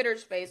us your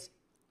bitters face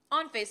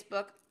on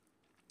Facebook,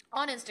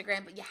 on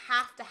Instagram, but you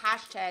have to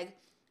hashtag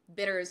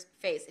bitters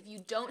face. If you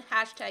don't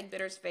hashtag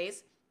bitters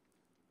face,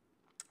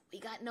 we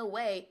got no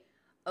way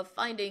of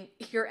finding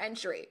your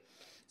entry.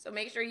 So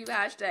make sure you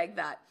hashtag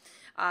that.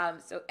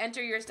 So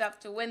enter your stuff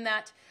to win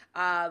that.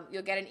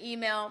 You'll get an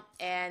email,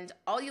 and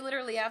all you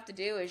literally have to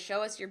do is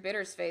show us your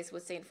bitters face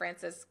with St.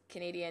 Francis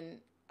Canadian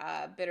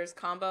bitters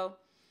combo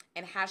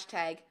and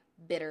hashtag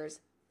bitters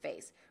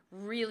face.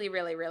 Really,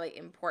 really, really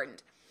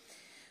important.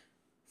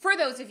 For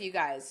those of you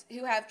guys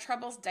who have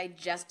troubles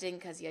digesting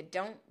because you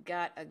don't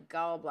got a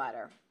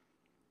gallbladder,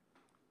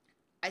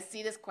 I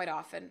see this quite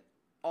often,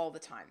 all the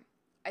time.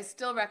 I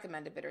still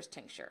recommend a bitters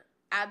tincture.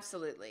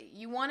 Absolutely.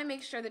 You want to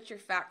make sure that your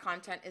fat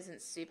content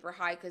isn't super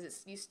high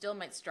because you still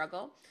might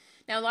struggle.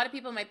 Now, a lot of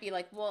people might be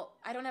like, well,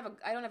 I don't have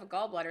a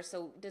gallbladder,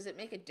 so does it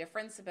make a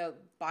difference about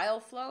bile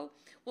flow?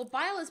 Well,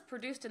 bile is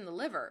produced in the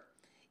liver.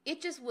 It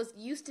just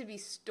used to be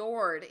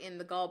stored in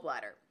the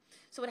gallbladder.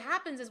 So what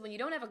happens is when you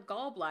don't have a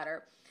gallbladder,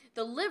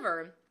 the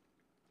liver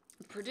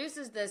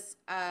produces this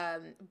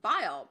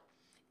bile,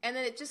 and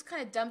then it just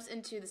kind of dumps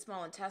into the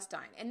small intestine.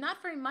 And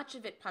not very much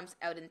of it pumps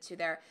out into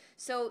there.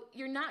 So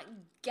you're not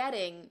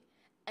getting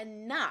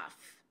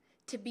enough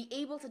to be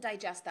able to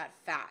digest that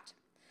fat.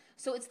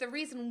 So it's the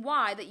reason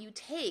why that you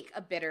take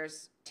a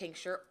bitters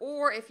tincture,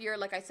 or if you're,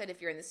 like I said,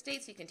 if you're in the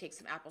States, you can take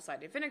some apple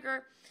cider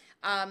vinegar,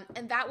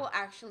 and that will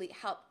actually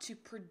help to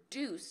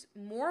produce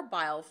more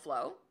bile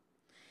flow,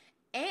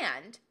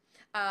 and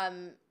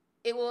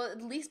it will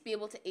at least be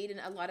able to aid in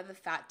a lot of the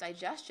fat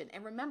digestion.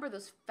 And remember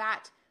those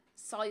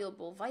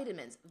fat-soluble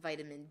vitamins,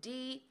 vitamin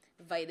D,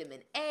 vitamin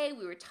A.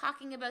 We were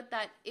talking about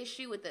that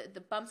issue with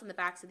the bumps on the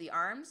backs of the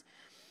arms.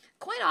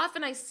 Quite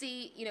often I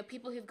see,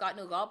 people who've got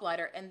no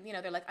gallbladder, and,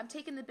 they're like, I'm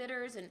taking the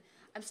bitters and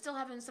I'm still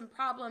having some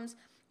problems.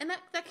 And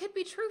that could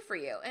be true for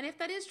you. And if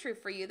that is true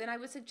for you, then I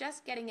would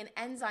suggest getting an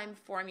enzyme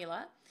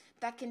formula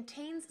that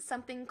contains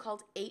something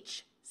called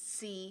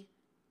HCl.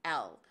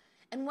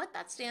 And what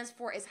that stands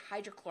for is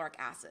hydrochloric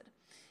acid.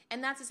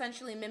 And that's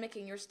essentially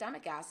mimicking your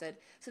stomach acid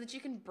so that you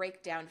can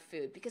break down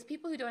food. Because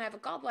people who don't have a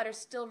gallbladder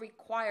still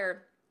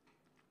require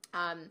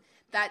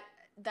that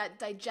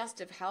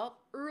digestive help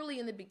early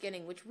in the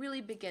beginning, which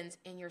really begins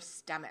in your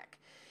stomach.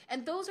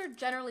 And those are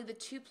generally the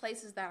two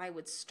places that I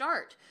would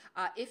start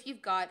if you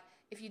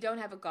don't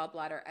have a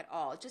gallbladder at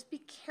all. Just be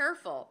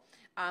careful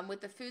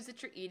with the foods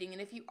that you're eating.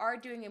 And if you are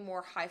doing a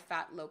more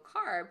high-fat,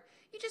 low-carb,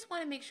 you just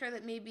want to make sure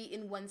that maybe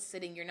in one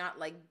sitting you're not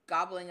like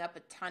gobbling up a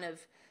ton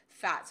of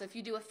fat. So if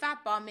you do a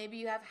fat bomb, maybe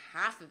you have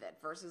half of it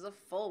versus a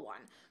full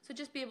one. So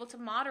just be able to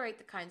moderate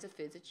the kinds of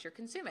foods that you're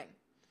consuming.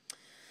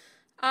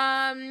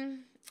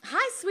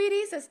 Hi,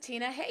 sweetie, says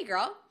Tina. Hey,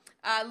 girl.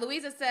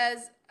 Louisa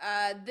says,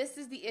 this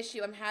is the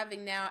issue I'm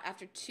having now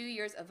after 2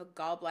 years of a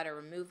gallbladder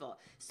removal.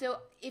 So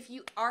if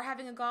you are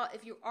having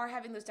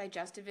those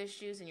digestive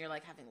issues and you're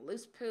like having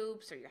loose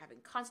poops, or you're having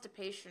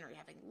constipation, or you're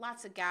having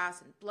lots of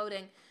gas and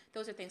bloating,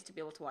 those are things to be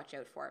able to watch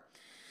out for.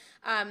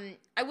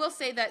 I will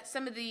say that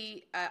some of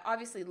the,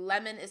 obviously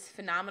lemon is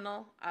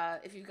phenomenal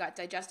if you've got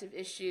digestive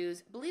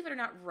issues. Believe it or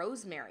not,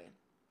 rosemary.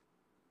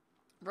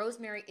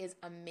 Rosemary is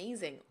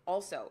amazing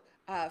also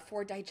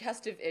for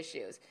digestive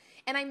issues.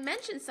 And I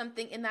mentioned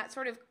something in that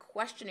sort of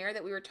questionnaire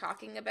that we were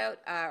talking about,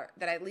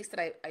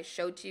 that I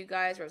showed to you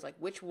guys, where I was like,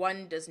 which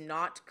one does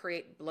not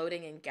create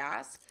bloating and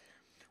gas?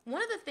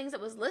 One of the things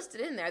that was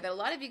listed in there that a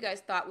lot of you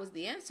guys thought was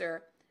the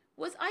answer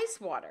was ice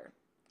water.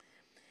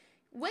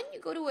 When you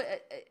go to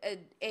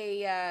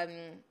a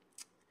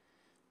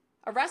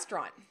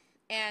restaurant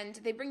and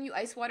they bring you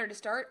ice water to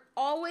start,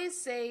 always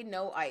say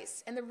no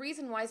ice. And the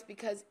reason why is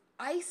because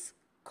ice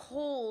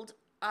cold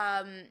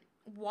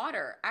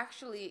water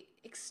actually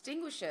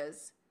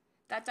extinguishes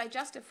that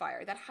digestive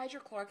fire, that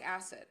hydrochloric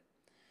acid.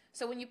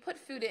 So when you put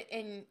food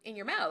in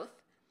your mouth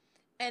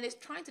and it's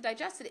trying to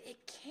digest it, it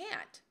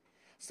can't.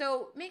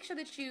 So make sure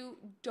that you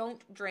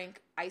don't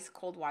drink ice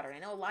cold water. And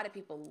I know a lot of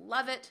people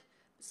love it.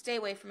 Stay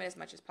away from it as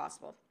much as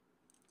possible.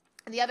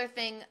 And the other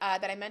thing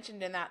that I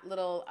mentioned in that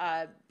little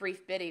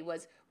brief bitty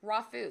was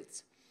raw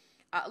foods.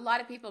 A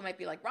lot of people might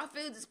be like, raw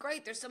foods is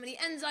great. There's so many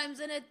enzymes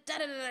in it,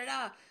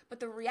 da-da-da-da-da. But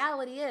the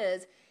reality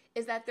is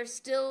that they're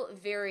still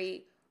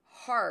very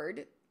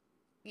hard.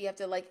 You have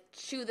to like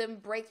chew them,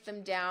 break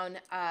them down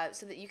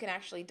so that you can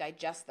actually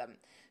digest them.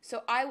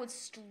 So I would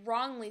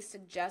strongly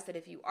suggest that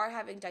if you are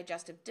having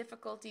digestive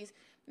difficulties,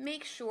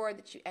 make sure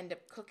that you end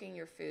up cooking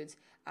your foods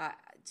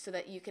so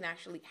that you can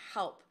actually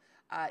help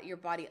your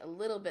body a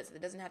little bit, so that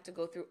it doesn't have to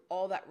go through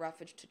all that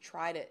roughage to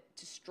try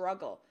to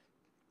struggle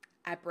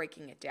at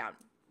breaking it down.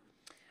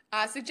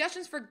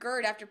 Suggestions for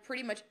GERD after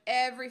pretty much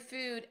every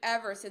food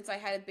ever since I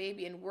had a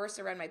baby, and worse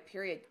around my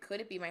period.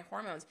 Could it be my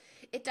hormones?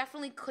 It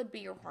definitely could be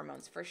your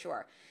hormones for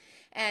sure.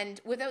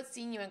 And without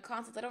seeing you in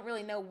consults, I don't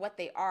really know what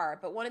they are,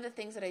 but one of the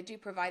things that I do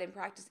provide in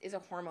practice is a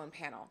hormone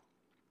panel.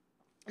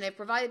 And I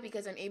provide it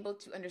because I'm able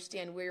to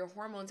understand where your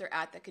hormones are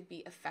at that could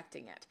be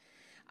affecting it.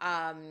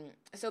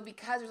 So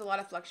because there's a lot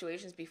of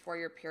fluctuations before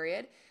your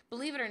period,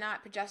 believe it or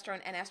not,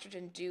 progesterone and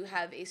estrogen do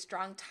have a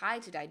strong tie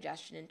to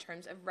digestion in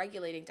terms of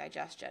regulating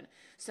digestion.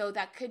 So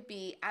that could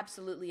be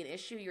absolutely an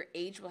issue. Your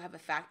age will have a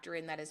factor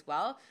in that as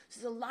well. So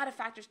there's a lot of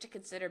factors to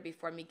consider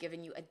before me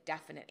giving you a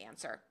definite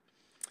answer.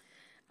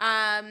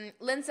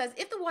 Lynn says,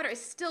 if the water is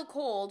still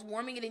cold,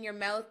 warming it in your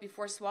mouth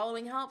before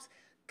swallowing helps.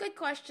 Good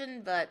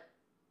question, but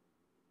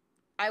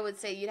I would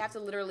say you'd have to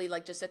literally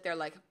like just sit there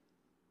like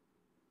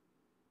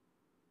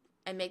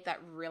and make that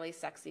really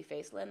sexy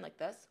face, Lynn, like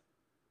this.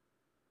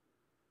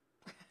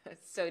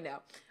 So no,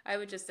 I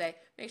would just say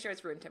make sure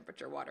it's room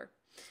temperature water.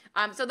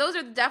 So those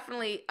are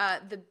definitely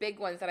the big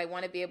ones that I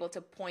want to be able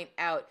to point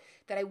out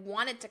that I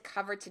wanted to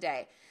cover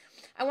today.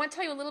 I want to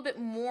tell you a little bit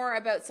more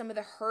about some of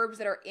the herbs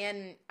that are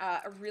in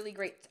a really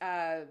great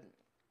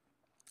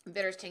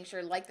bitters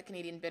tincture, like the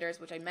Canadian bitters,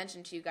 which I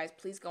mentioned to you guys.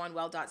 Please go on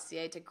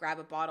well.ca to grab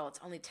a bottle. It's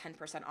only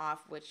 10%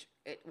 off,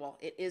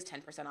 it is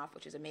 10% off,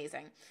 which is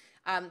amazing.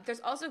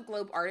 There's also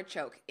Globe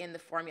Artichoke in the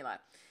formula.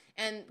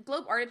 And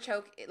Globe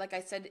Artichoke, like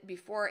I said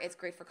before, it's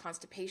great for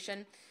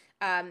constipation.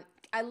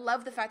 I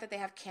love the fact that they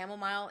have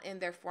chamomile in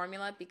their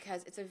formula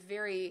because it's a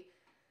very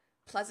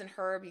pleasant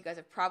herb. You guys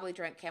have probably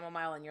drank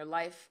chamomile in your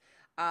life.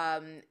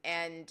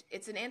 And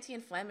it's an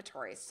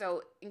anti-inflammatory,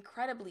 so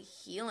incredibly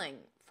healing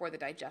for the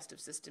digestive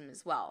system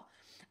as well.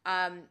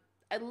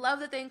 I love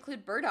that they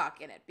include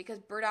burdock in it because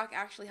burdock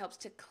actually helps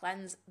to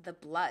cleanse the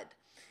blood.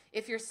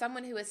 If you're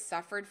someone who has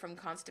suffered from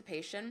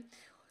constipation,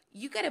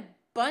 you get a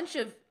bunch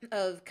of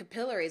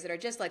capillaries that are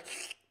just like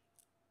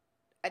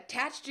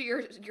attached to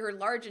your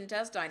large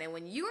intestine, and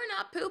when you are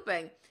not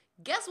pooping,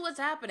 guess what's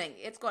happening?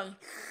 It's going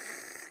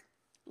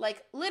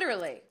like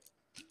literally.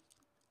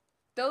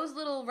 Those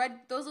little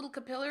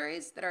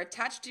capillaries that are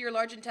attached to your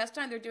large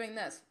intestine, they're doing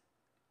this.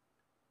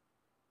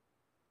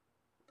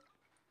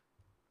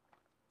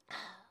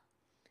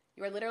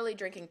 You are literally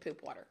drinking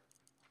poop water.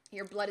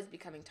 Your blood is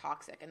becoming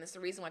toxic, and this is the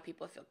reason why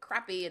people feel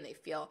crappy and they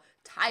feel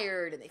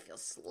tired and they feel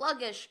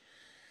sluggish.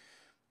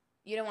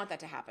 You don't want that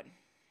to happen.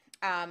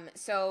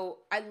 So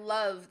I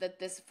love that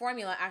this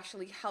formula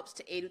actually helps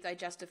to aid with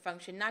digestive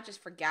function, not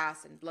just for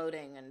gas and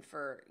bloating and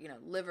for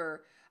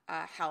liver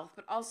health,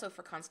 but also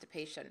for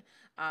constipation,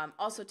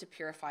 also to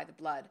purify the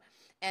blood.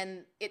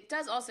 And it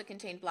does also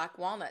contain black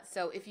walnut.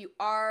 So if you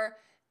are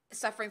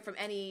suffering from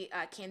any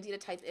candida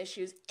type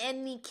issues,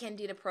 any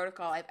candida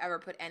protocol I've ever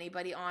put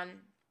anybody on,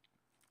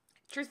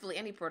 truthfully,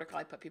 any protocol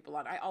I put people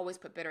on, I always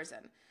put bitters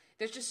in.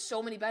 There's just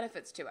so many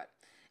benefits to it.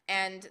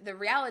 And the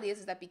reality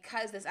is that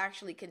because this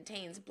actually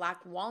contains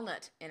black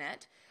walnut in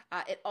it,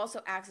 it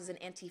also acts as an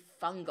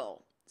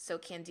antifungal. So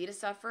candida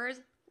sufferers,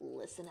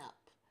 listen up.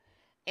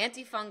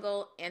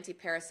 Antifungal,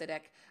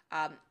 antiparasitic,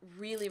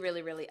 really,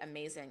 really, really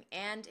amazing.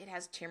 And it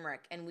has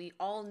turmeric. And we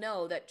all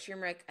know that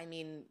turmeric,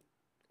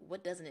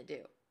 what doesn't it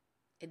do?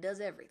 It does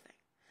everything.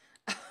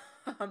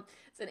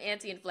 It's an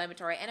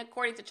anti-inflammatory. And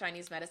according to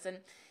Chinese medicine,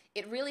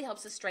 it really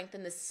helps to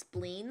strengthen the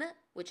spleen,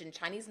 which in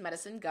Chinese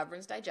medicine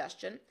governs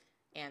digestion,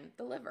 and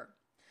the liver.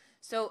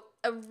 So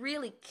a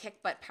really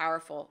kick-butt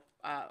powerful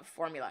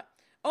formula.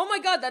 Oh my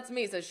God, that's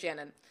me, says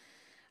Shannon.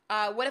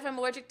 What if I'm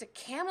allergic to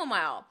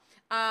chamomile?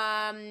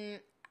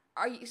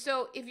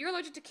 So if you're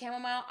allergic to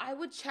chamomile, I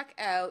would check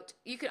out.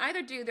 You can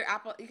either do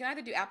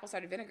apple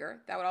cider vinegar.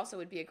 That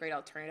would be a great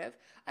alternative.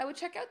 I would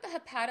check out the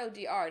Hepato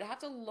DR. I'd have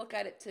to look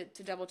at it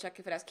to double check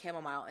if it has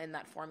chamomile in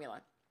that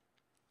formula.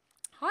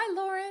 Hi,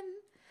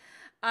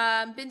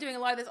 Lauren. Been doing a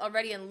lot of this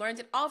already and learned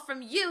it all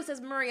from you,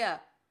 says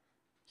Maria.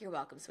 You're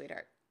welcome,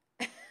 sweetheart.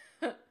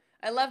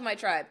 I love my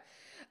tribe.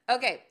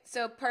 Okay,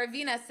 so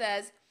Parvina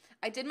says,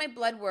 I did my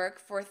blood work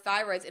for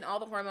thyroids and all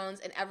the hormones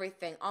and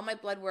everything. All my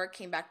blood work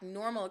came back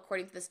normal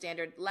according to the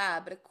standard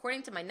lab, but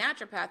according to my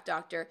naturopath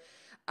doctor,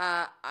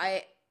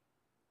 my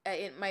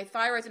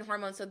thyroids and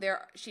hormones, so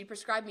she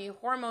prescribed me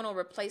hormonal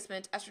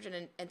replacement,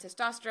 estrogen and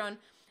testosterone,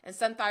 and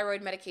some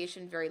thyroid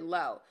medication very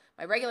low.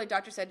 My regular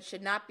doctor said it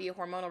should not be a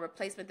hormonal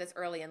replacement this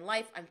early in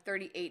life. I'm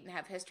 38 and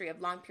have a history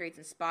of long periods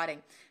and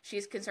spotting. She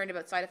is concerned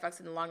about side effects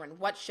in the long run.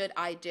 What should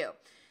I do?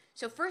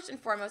 So first and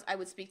foremost, I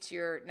would speak to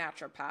your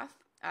naturopath.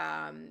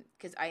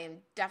 Because I am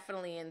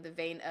definitely in the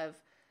vein of,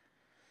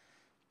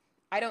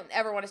 I don't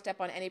ever want to step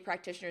on any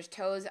practitioner's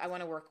toes. I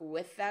want to work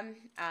with them.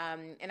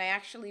 And I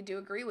actually do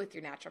agree with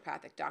your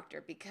naturopathic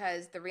doctor,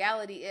 because the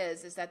reality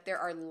is that there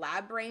are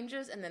lab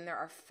ranges and then there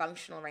are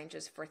functional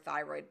ranges for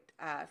thyroid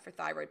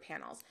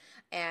panels.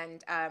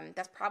 And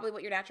that's probably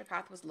what your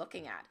naturopath was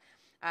looking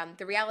at.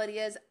 The reality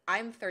is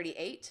I'm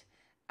 38,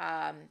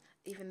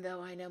 even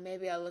though I know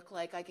maybe I look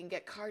like I can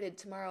get carded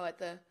tomorrow at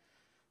the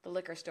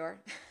liquor store.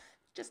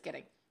 Just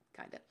kidding,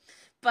 kind of.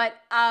 But,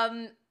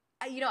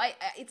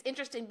 it's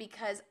interesting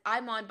because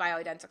I'm on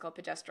bioidentical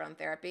progesterone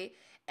therapy,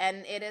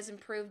 and it has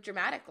improved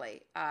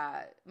dramatically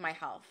my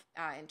health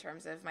in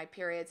terms of my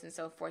periods and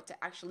so forth,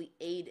 to actually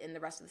aid in the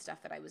rest of the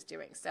stuff that I was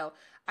doing. So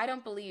I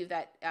don't believe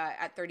that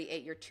at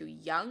 38 you're too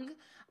young.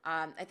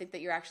 I think that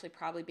you're actually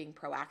probably being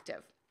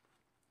proactive.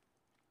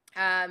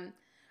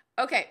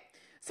 Okay,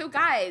 so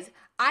guys,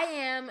 I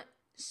am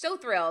so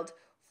thrilled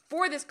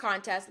for this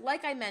contest.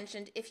 Like I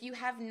mentioned, if you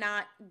have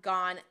not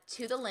gone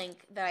to the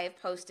link that I have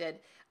posted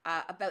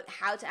about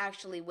how to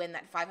actually win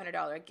that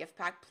 $500 gift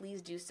pack,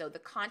 please do so. The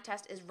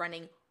contest is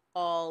running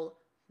all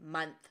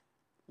month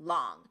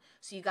long.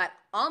 So you got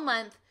all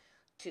month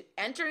to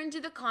enter into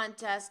the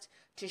contest,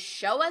 to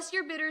show us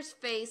your Bitters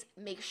face.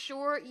 Make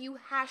sure you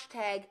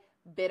hashtag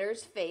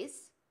Bitters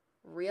face.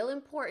 Real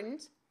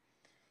important.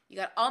 You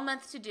got all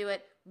month to do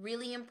it.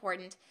 Really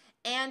important.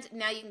 And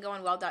now you can go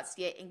on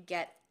well.ca and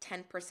get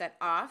 10%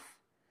 off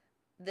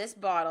this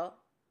bottle.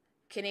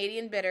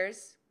 Canadian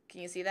Bitters.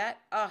 Can you see that?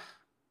 Oh,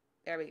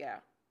 there we go.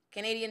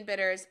 Canadian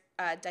Bitters,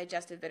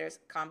 Digestive Bitters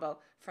combo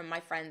from my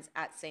friends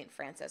at St.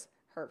 Francis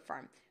Herb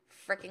Farm.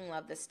 Freaking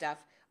love this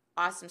stuff.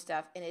 Awesome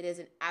stuff. And it is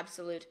an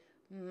absolute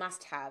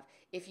must-have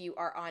if you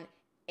are on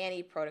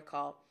any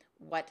protocol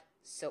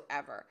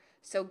whatsoever.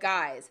 So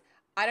guys,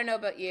 I don't know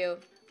about you,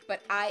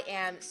 but I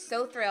am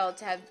so thrilled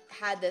to have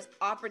had this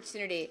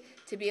opportunity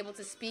to be able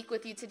to speak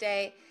with you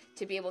today,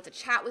 to be able to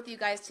chat with you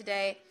guys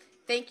today.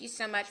 Thank you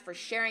so much for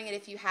sharing it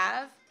if you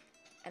have,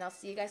 and I'll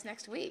see you guys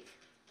next week.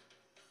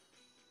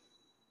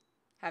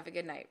 Have a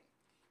good night.